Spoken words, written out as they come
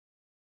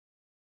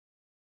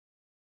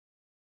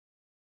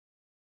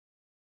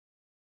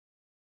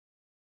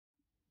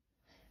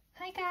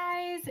Hi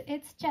guys,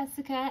 it's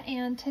Jessica,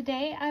 and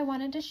today I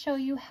wanted to show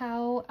you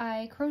how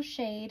I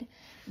crocheted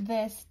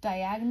this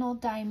Diagonal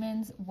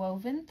Diamonds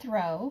woven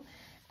throw.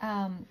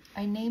 I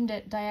named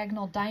it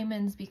Diagonal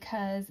Diamonds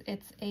because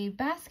it's a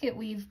basket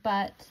weave,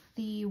 but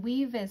the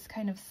weave is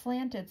kind of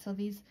slanted, so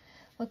these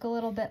look a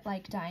little bit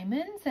like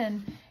diamonds,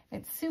 and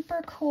it's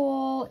super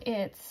cool.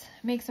 It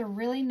makes a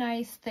really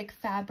nice thick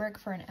fabric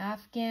for an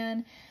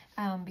afghan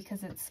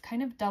because it's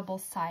kind of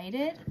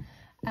double-sided.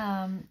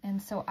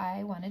 And so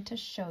I wanted to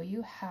show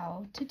you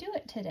how to do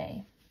it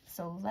today.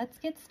 So let's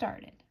get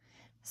started.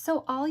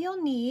 So all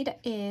you'll need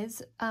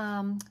is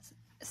some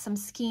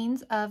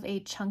skeins of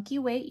a chunky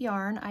weight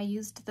yarn. I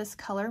used this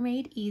Color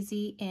Made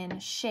Easy in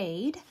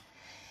shade,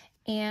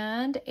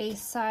 and a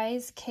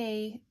size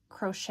K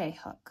crochet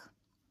hook.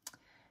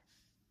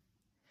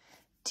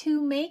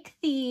 To make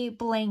the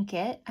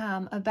blanket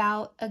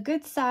about a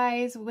good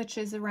size, which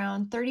is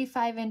around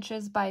 35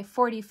 inches by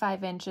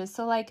 45 inches,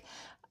 so like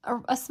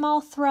a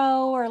small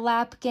throw or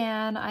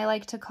lapgan, I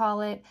like to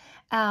call it,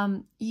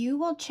 you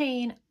will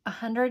chain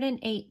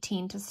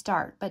 118 to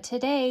start. But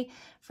today,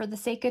 for the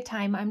sake of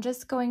time, I'm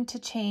just going to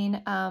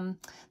chain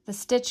the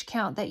stitch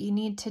count that you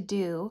need to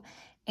do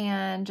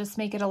and just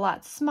make it a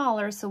lot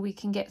smaller so we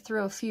can get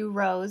through a few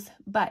rows,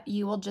 but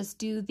you will just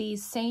do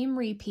these same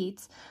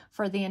repeats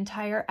for the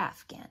entire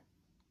afghan.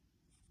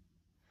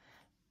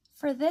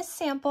 For this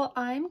sample,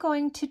 I'm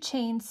going to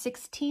chain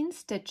 16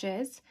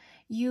 stitches.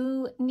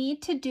 You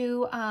need to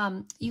do,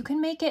 you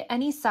can make it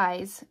any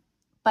size,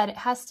 but it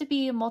has to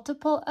be a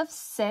multiple of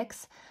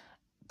 6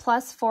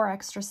 plus 4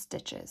 extra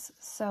stitches.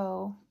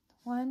 So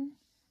 1,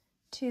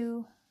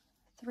 2,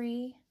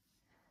 3,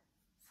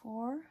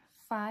 4,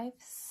 5,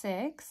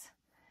 6,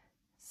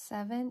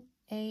 7,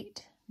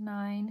 8,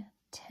 9,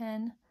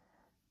 10,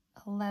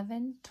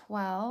 11,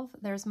 12.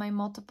 There's my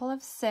multiple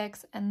of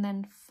 6 and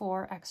then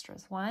 4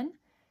 extras. 1,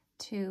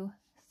 2,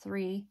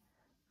 3,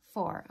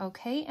 4.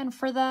 Okay, and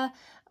for the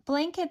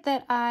blanket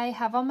that I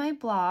have on my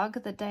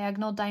blog, the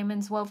Diagonal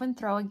Diamonds Woven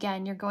Throw,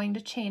 again, you're going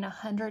to chain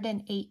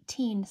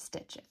 118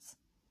 stitches.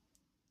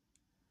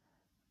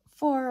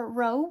 For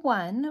row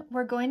 1,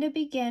 we're going to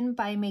begin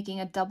by making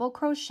a double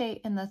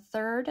crochet in the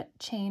third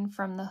chain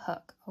from the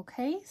hook.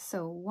 Okay,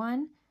 so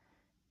 1,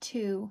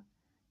 2,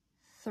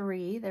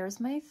 3, there's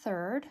my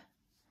third,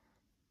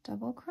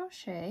 double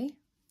crochet.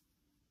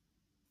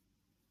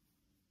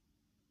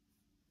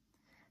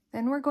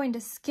 Then we're going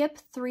to skip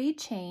 3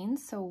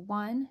 chains, so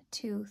 1,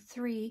 2,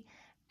 3,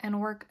 and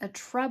work a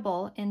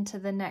treble into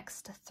the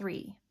next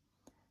 3.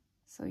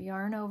 So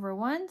yarn over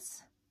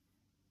once,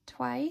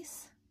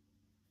 twice,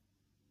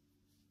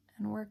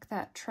 and work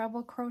that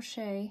treble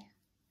crochet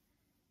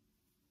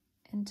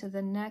into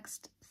the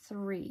next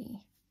 3.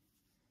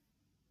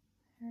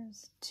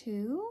 There's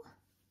 2,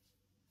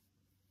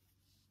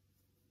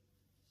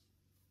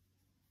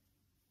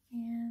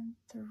 and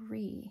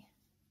 3.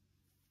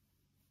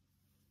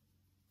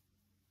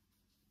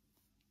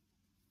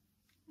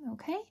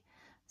 Okay,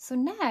 so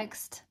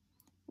next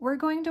we're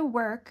going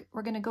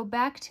to go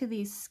back to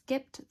these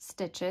skipped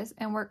stitches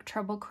and work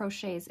treble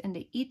crochets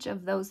into each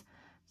of those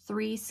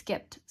 3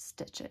 skipped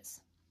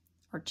stitches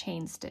or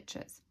chain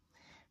stitches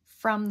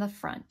from the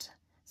front.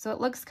 So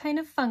it looks kind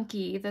of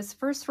funky. This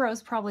first row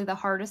is probably the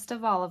hardest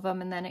of all of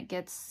them, and then it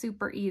gets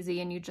super easy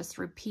and you just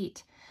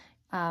repeat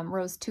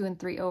rows 2 and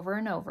 3 over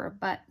and over,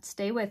 but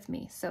stay with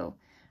me. So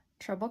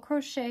treble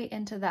crochet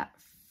into that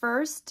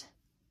first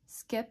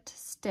skipped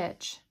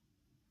stitch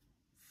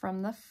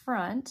from the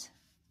front.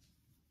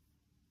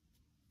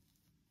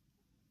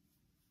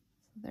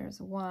 So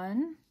there's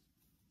 1.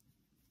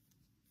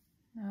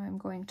 Now I'm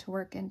going to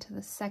work into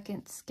the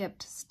second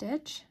skipped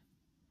stitch.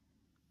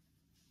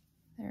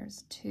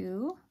 There's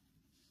 2.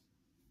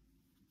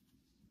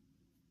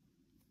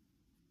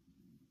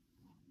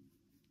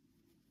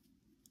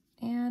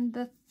 And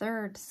the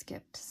third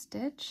skipped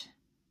stitch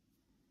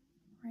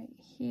right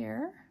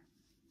here,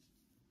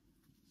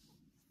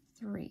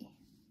 3.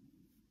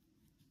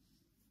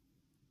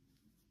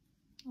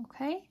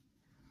 Okay,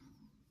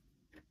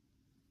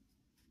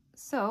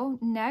 so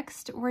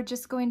next we're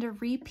just going to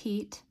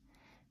repeat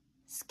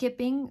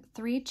skipping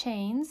 3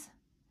 chains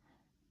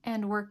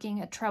and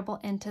working a treble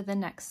into the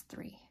next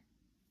 3.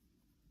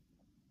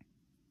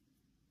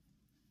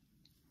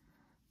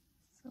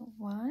 So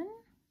 1,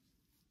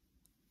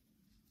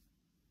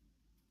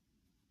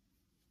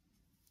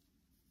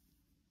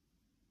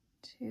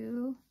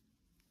 2,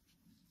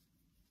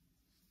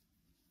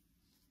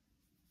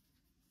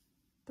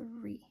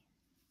 3.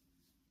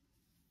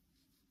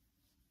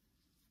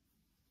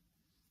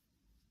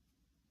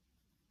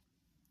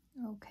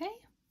 Okay,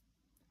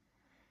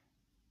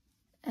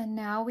 and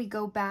now we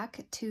go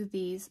back to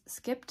these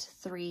skipped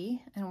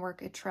 3 and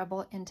work a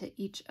treble into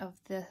each of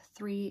the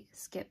 3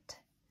 skipped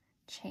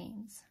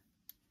chains.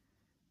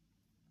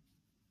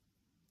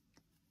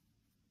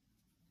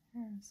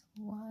 There's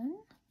 1,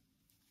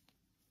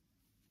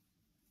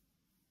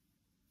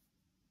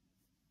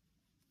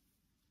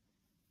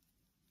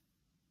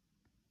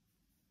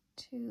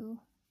 2,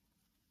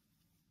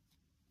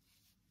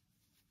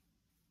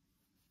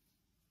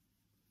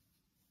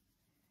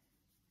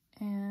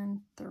 and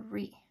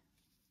 3.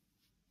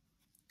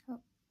 Oh.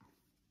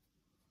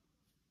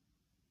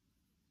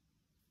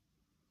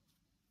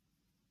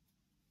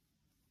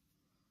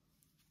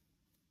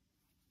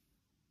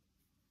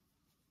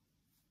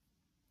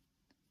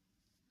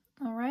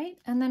 All right,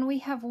 and then we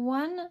have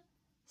 1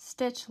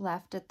 stitch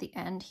left at the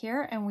end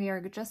here, and we are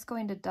just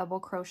going to double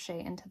crochet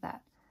into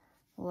that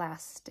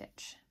last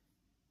stitch.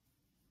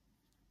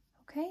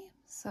 Okay,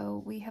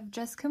 so we have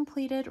just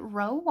completed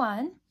row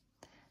 1.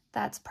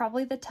 That's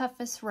probably the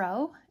toughest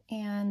row,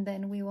 and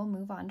then we will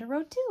move on to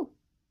row 2.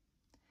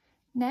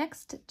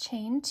 Next,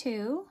 chain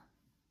 2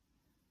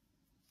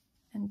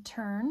 and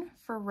turn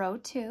for row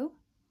 2.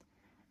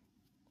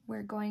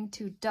 We're going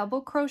to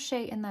double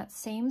crochet in that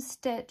same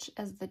stitch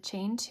as the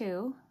chain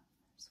 2.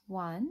 There's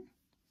 1.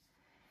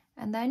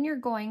 And then you're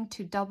going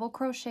to double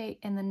crochet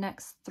in the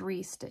next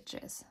 3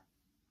 stitches.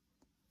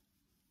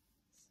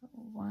 So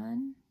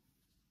 1,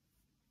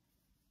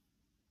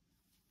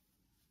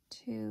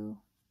 2,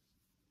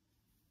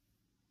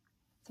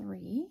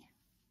 3.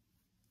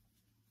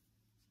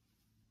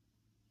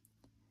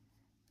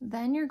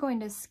 Then you're going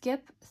to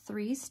skip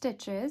 3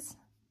 stitches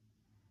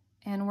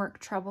and work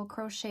treble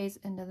crochets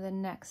into the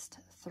next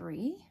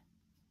 3.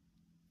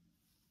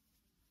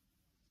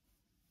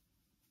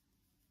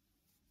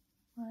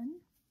 1,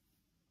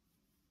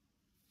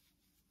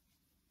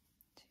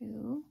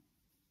 2,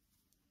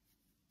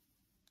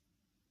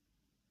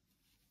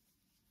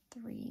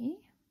 3.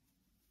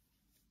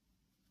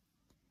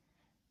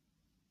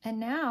 And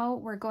now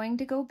we're going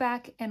to go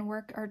back and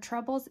work our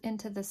trebles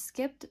into the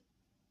skipped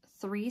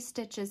 3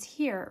 stitches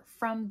here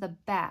from the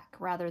back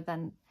rather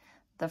than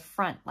the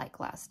front like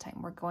last time.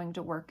 We're going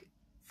to work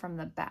from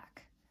the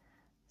back.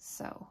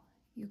 So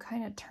you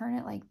kind of turn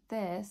it like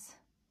this.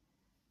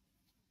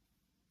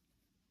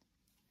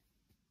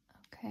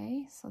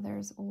 Okay, so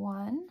there's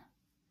 1.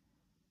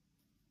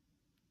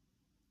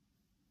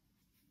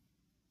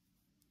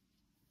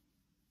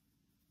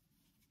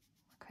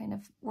 We're kind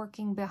of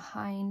working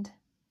behind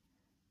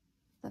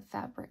the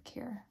fabric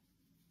here.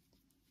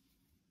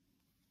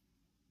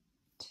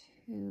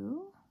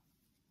 2.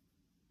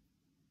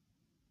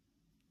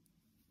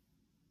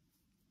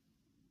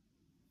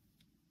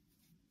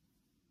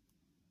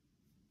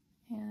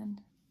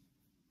 And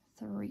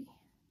 3.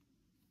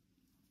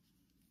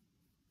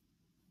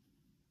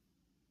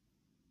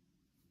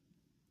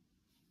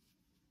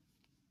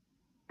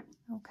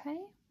 Okay.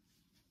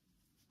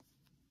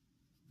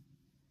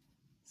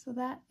 So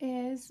that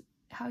is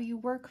how you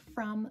work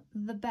from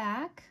the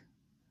back.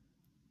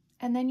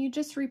 And then you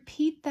just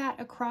repeat that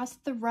across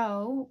the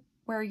row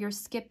where you're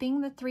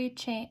skipping the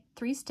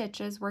 3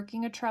 stitches,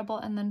 working a treble,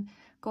 and then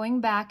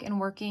going back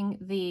and working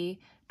the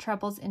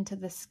trebles into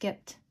the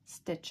skipped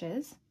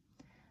stitches.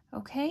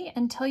 Okay,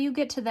 until you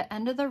get to the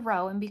end of the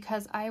row, and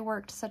because I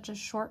worked such a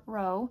short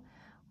row,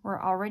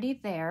 we're already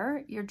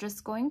there. You're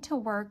just going to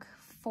work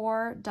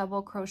 4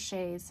 double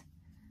crochets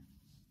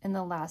in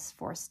the last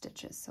 4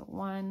 stitches. So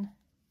 1,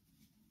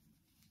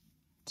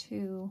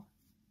 2,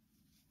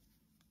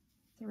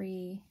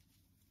 3,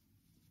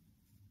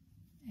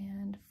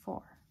 and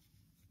 4.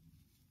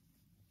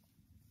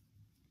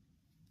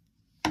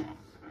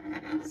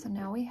 So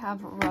now we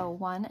have row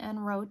 1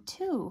 and row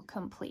 2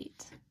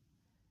 complete.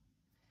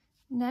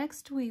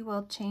 Next we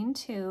will chain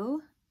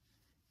 2,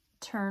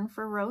 turn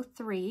for row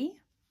 3.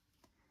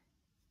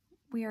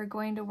 We are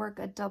going to work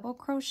a double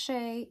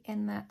crochet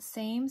in that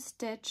same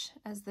stitch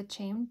as the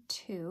chain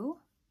 2.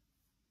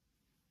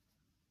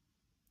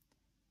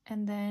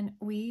 And then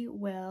we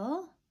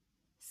will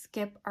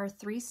skip our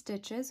 3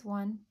 stitches,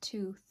 1,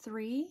 2,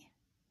 3,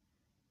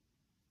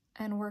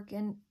 and work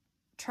in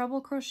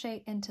treble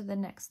crochet into the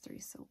next 3.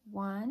 So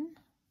 1,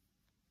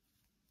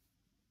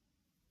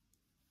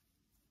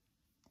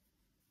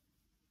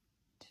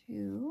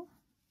 2,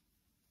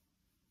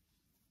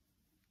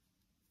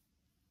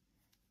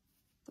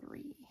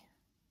 3.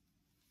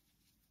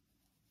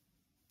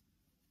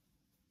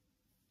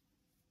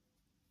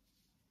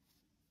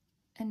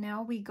 And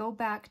now we go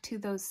back to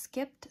those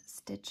skipped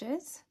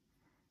stitches,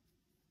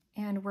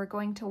 and we're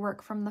going to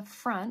work from the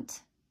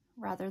front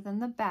rather than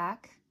the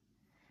back,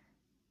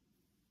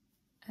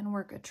 and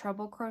work a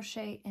treble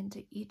crochet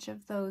into each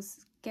of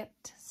those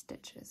skipped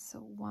stitches. So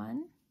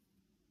 1,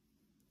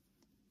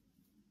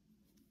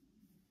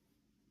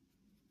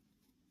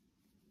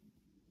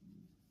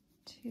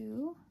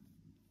 2,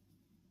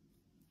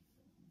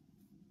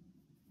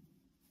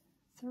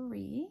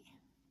 3,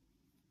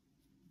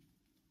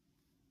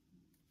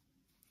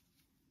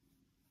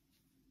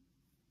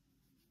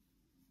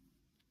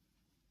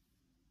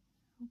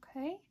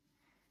 okay,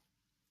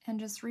 and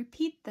just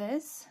repeat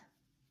this.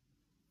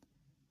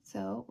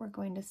 So we're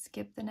going to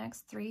skip the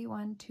next 3,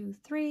 1, 2,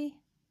 3,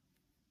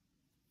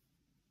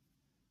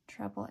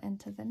 treble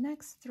into the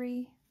next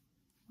 3,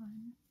 1,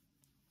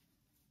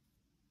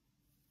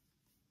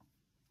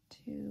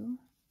 2,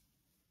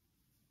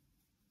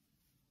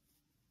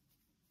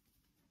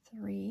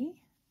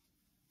 3,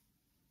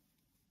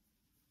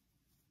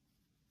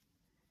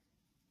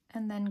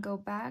 and then go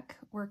back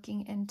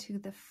working into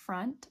the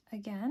front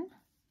again.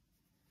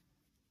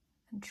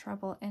 and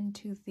treble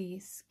into the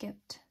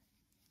skipped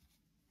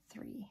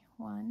 3.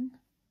 1,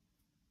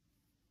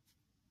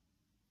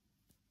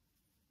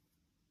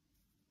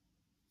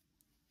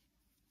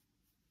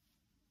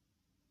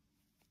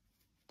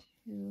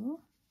 2,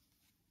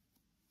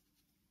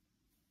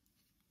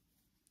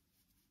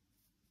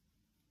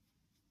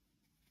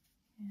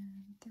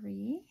 and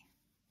 3.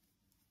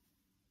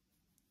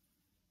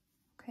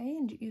 Okay,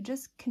 and you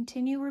just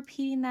continue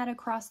repeating that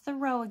across the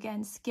row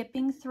again,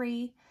 skipping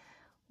 3,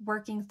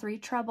 working 3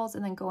 trebles,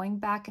 and then going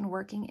back and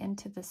working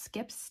into the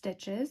skipped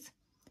stitches.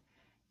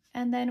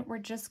 And then we're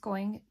just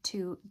going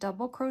to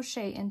double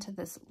crochet into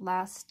this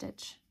last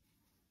stitch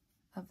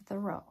of the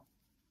row.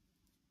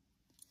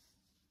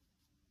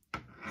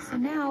 So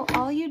now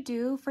all you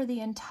do for the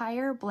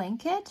entire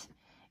blanket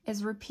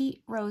is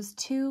repeat rows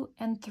 2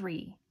 and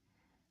 3.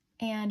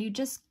 And you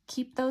just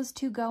keep those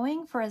 2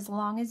 going for as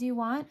long as you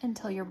want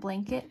until your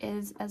blanket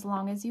is as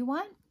long as you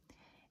want.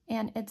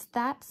 And it's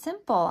that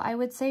simple. I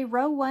would say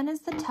row 1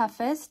 is the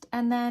toughest,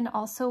 and then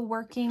also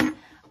working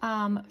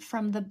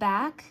from the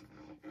back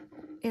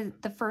is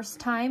the first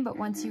time, but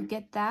once you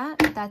get that,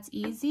 that's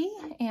easy,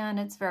 and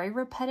it's very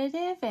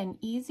repetitive and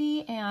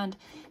easy and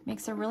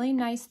makes a really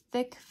nice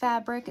thick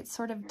fabric. It's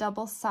sort of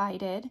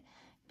double-sided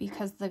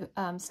because the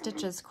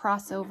stitches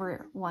cross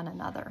over one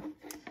another.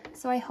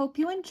 So I hope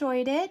you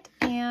enjoyed it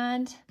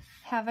and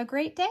have a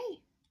great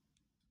day.